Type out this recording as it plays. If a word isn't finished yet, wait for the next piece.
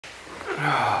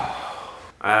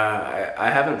I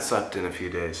haven't slept in a few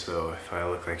days, so if I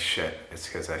look like shit, it's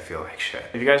because I feel like shit.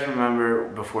 If you guys remember,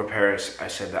 before Paris, I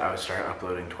said that I would start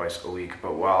uploading twice a week,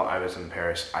 but while I was in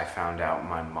Paris, I found out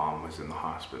my mom was in the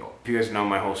hospital. If you guys know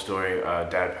my whole story,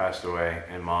 dad passed away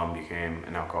and mom became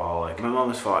an alcoholic. My mom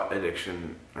has fought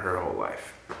addiction her whole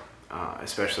life,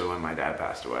 especially when my dad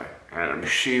passed away. And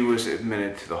she was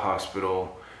admitted to the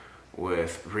hospital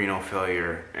with renal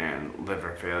failure and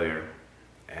liver failure,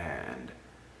 and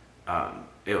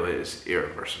it was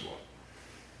irreversible.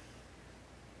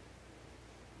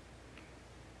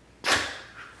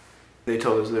 They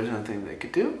told us there's nothing they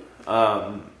could do,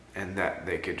 and that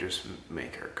they could just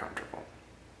make her comfortable.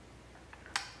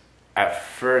 At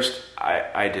first,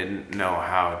 I didn't know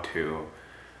how to,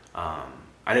 I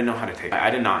didn't know how to take it. I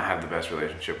did not have the best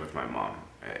relationship with my mom.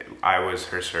 I was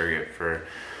her surrogate for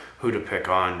who to pick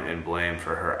on and blame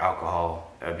for her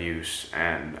alcohol abuse,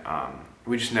 and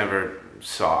we just never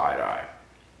saw eye to eye.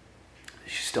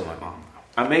 She's still my mom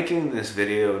though. I'm making this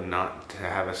video not to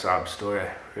have a sob story.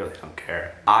 I really don't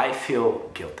care. I feel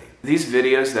guilty. These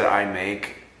videos that I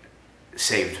make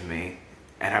saved me,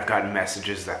 and I've gotten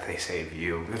messages that they save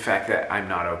you. The fact that I'm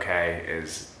not okay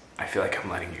is, I feel like I'm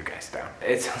letting you guys down.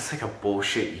 It sounds like a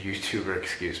bullshit YouTuber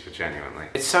excuse, but genuinely.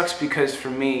 It sucks because for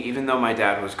me, even though my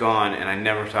dad was gone and I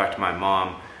never talked to my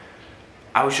mom,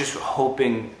 I was just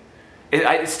hoping,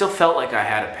 it still felt like I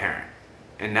had a parent,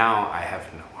 and now I have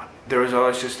no one. There was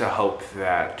always just a hope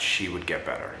that she would get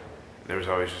better. There was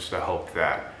always just a hope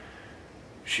that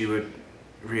she would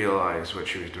realize what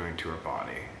she was doing to her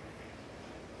body.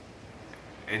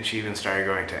 And she even started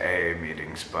going to AA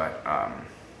meetings, but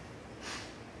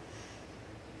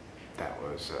that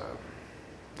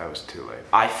was too late.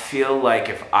 I feel like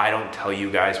if I don't tell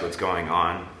you guys what's going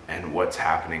on and what's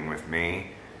happening with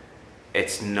me,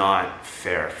 it's not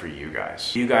fair for you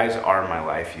guys. You guys are my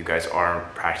life. You guys are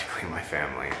practically my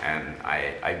family, and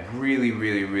I really,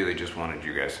 really, really just wanted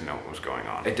you guys to know what was going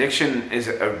on. Addiction is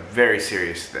a very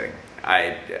serious thing.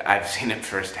 I've seen it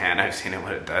firsthand. I've seen it,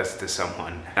 what it does to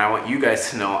someone. And I want you guys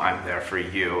to know I'm there for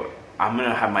you. I'm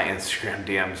gonna have my Instagram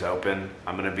DMs open.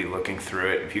 I'm gonna be looking through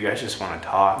it. If you guys just wanna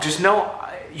talk, just know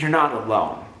you're not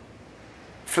alone.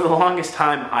 For the longest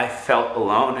time, I felt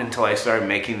alone until I started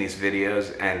making these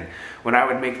videos, and when I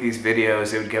would make these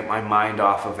videos, it would get my mind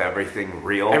off of everything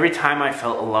real. Every time I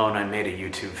felt alone, I made a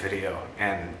YouTube video,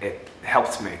 and it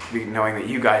helped me, knowing that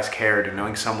you guys cared and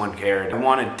knowing someone cared. I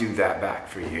want to do that back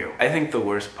for you. I think the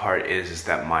worst part is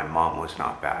that my mom was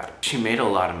not bad. She made a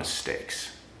lot of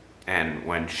mistakes, and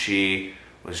when she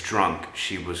was drunk,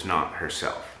 she was not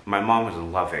herself. My mom was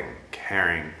loving,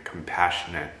 caring,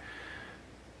 compassionate.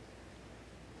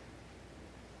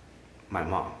 My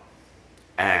mom.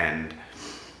 And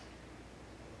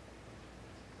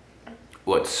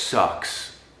what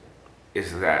sucks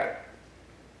is that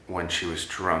when she was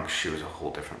drunk, she was a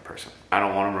whole different person. I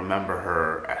don't want to remember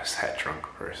her as that drunk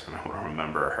person. I want to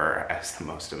remember her as the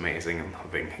most amazing and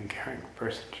loving and caring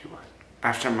person she was.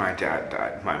 After my dad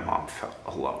died, my mom felt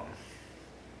alone.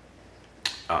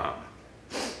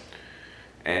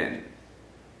 And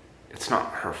it's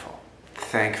not her fault.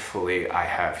 Thankfully, I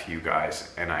have you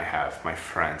guys, and I have my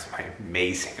friends, my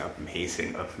amazing,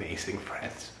 amazing, amazing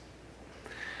friends.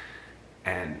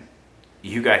 And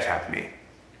you guys have me.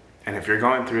 And if you're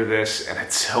going through this, and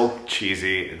it's so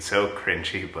cheesy and so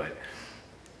cringy, but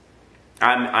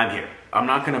I'm here. I'm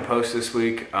not gonna post this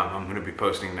week. I'm gonna be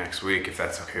posting next week, if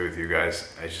that's okay with you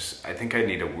guys. I think I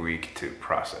need a week to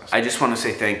process. I just wanna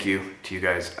say thank you to you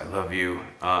guys. I love you.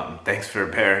 Thanks for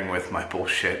bearing with my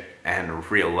bullshit and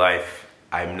real life.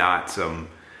 I'm not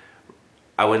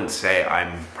I wouldn't say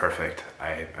I'm perfect.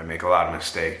 I make a lot of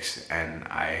mistakes, and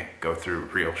I go through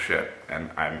real shit,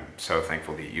 and I'm so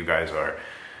thankful that you guys are,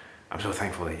 I'm so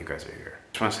thankful that you guys are here.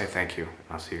 Just want to say thank you.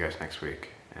 I'll see you guys next week,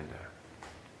 and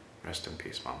rest in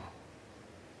peace, Mama.